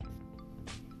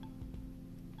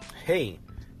Hey,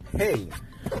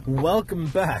 welcome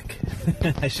back.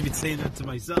 I should be saying that to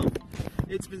myself.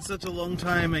 It's been such a long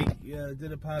time I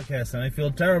did a podcast, and I feel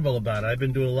terrible about it. I've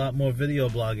been doing a lot more video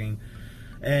blogging.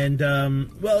 And,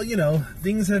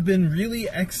 things have been really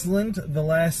excellent the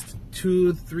last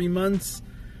 2-3 months.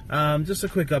 Just a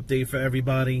quick update for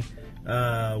everybody.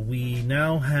 We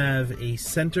now have a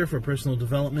center for personal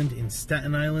development in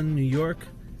Staten Island, New York,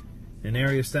 an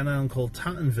area of Staten Island called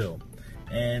Tottenville.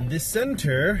 And this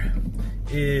center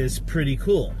is pretty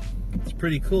cool. It's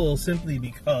pretty cool simply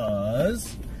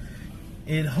because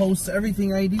it hosts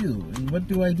everything I do. And what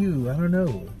do? I don't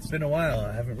know. It's been a while.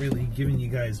 I haven't really given you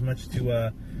guys much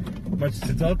to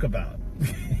talk about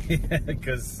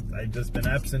because I've just been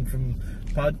absent from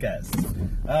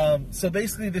podcasts. So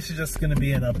basically, this is just going to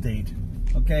be an update.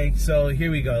 Okay, so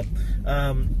here we go.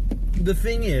 The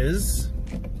thing is,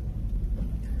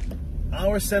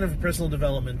 our Center for Personal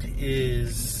Development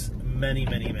is many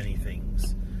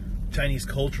things. Chinese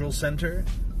Cultural Center,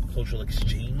 Cultural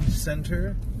Exchange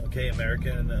Center, okay,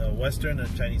 American, Western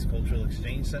and Chinese Cultural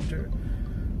Exchange Center,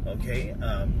 okay,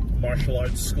 martial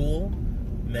arts school,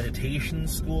 meditation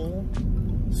school,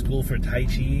 school for Tai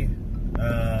Chi,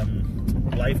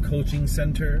 life coaching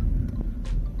center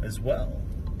as well.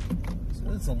 So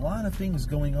there's a lot of things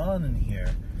going on in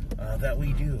here that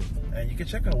we do. And you can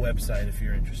check our website if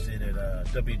you're interested at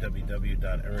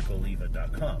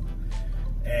www.ericoliva.com.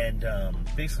 And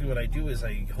basically what I do is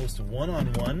I host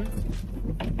one-on-one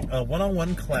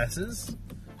classes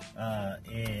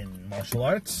in martial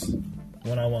arts,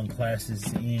 one-on-one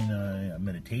classes in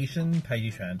meditation, Tai Chi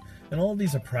Chuan, and all of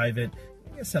these are private,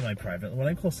 semi-private. When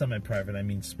I call semi-private, I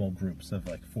mean small groups of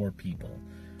like 4 people.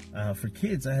 For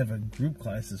kids, I have group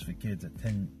classes for kids at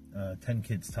 10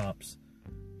 kids tops.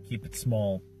 Keep it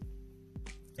small.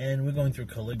 And we're going through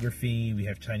calligraphy. We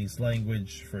have Chinese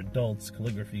language for adults,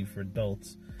 calligraphy for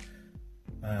adults,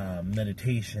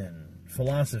 meditation,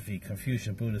 philosophy,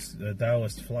 Confucian, Buddhist,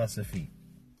 Taoist philosophy.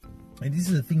 And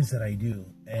these are the things that I do.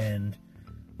 And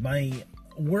my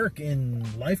work in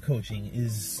life coaching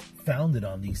is founded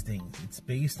on these things. It's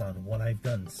based on what I've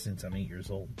done since I'm 8 years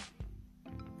old.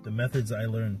 The methods I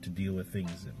learned to deal with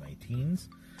things in my teens,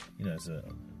 as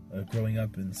growing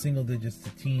up in single digits to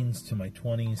teens to my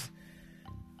 20s,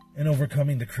 and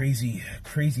overcoming the crazy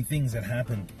things that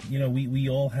happen. We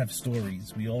all have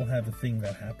stories. We all have a thing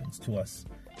that happens to us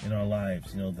in our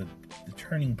lives. The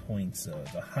turning points,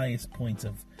 the highest points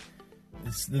of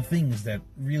the things that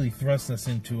really thrust us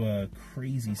into a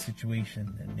crazy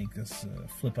situation and make us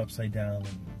flip upside down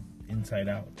and inside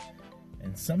out.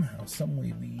 And somehow, some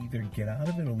way, we either get out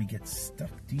of it or we get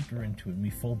stuck deeper into it and we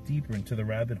fall deeper into the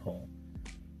rabbit hole.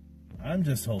 I'm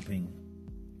just hoping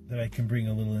that I can bring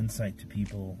a little insight to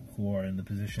people who are in the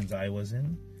positions I was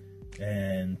in,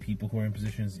 and people who are in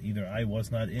positions either I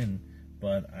was not in,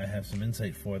 but I have some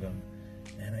insight for them,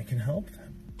 and I can help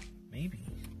them. Maybe.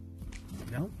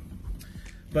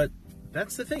 But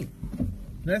that's the thing.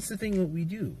 That's the thing that we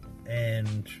do.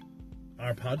 And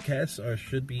our podcasts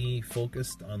should be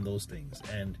focused on those things.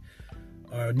 And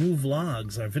our new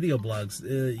vlogs, our video blogs,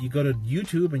 you go to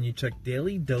YouTube and you check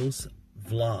Daily Dose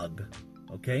Vlog,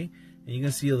 okay? And you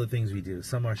can see all the things we do.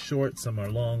 Some are short, some are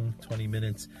long, 20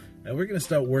 minutes. And we're going to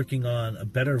start working on a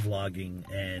better vlogging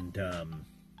and,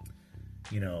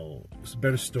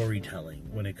 better storytelling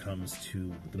when it comes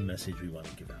to the message we want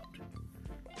to give out.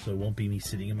 So it won't be me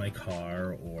sitting in my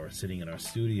car or sitting in our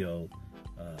studio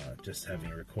just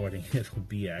having a recording. It'll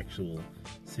be actual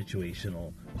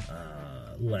situational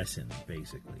lesson,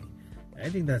 basically. I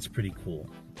think that's pretty cool.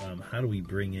 How do we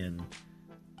bring in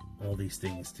all these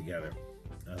things together?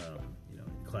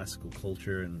 Classical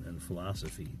culture and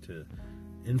philosophy to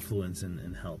influence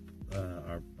and help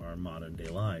our modern day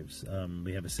lives.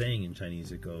 We have a saying in Chinese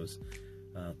that goes,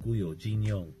 古有今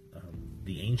用,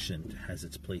 the ancient has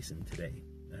its place in today,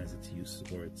 has its use,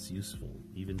 or it's useful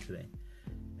even today.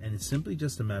 And it's simply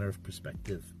just a matter of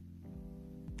perspective.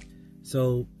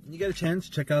 So you get a chance,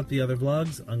 check out the other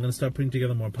vlogs. I'm going to start putting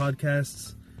together more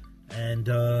podcasts. And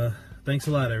thanks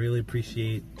a lot. I really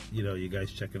appreciate, you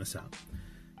guys checking us out.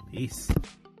 Peace.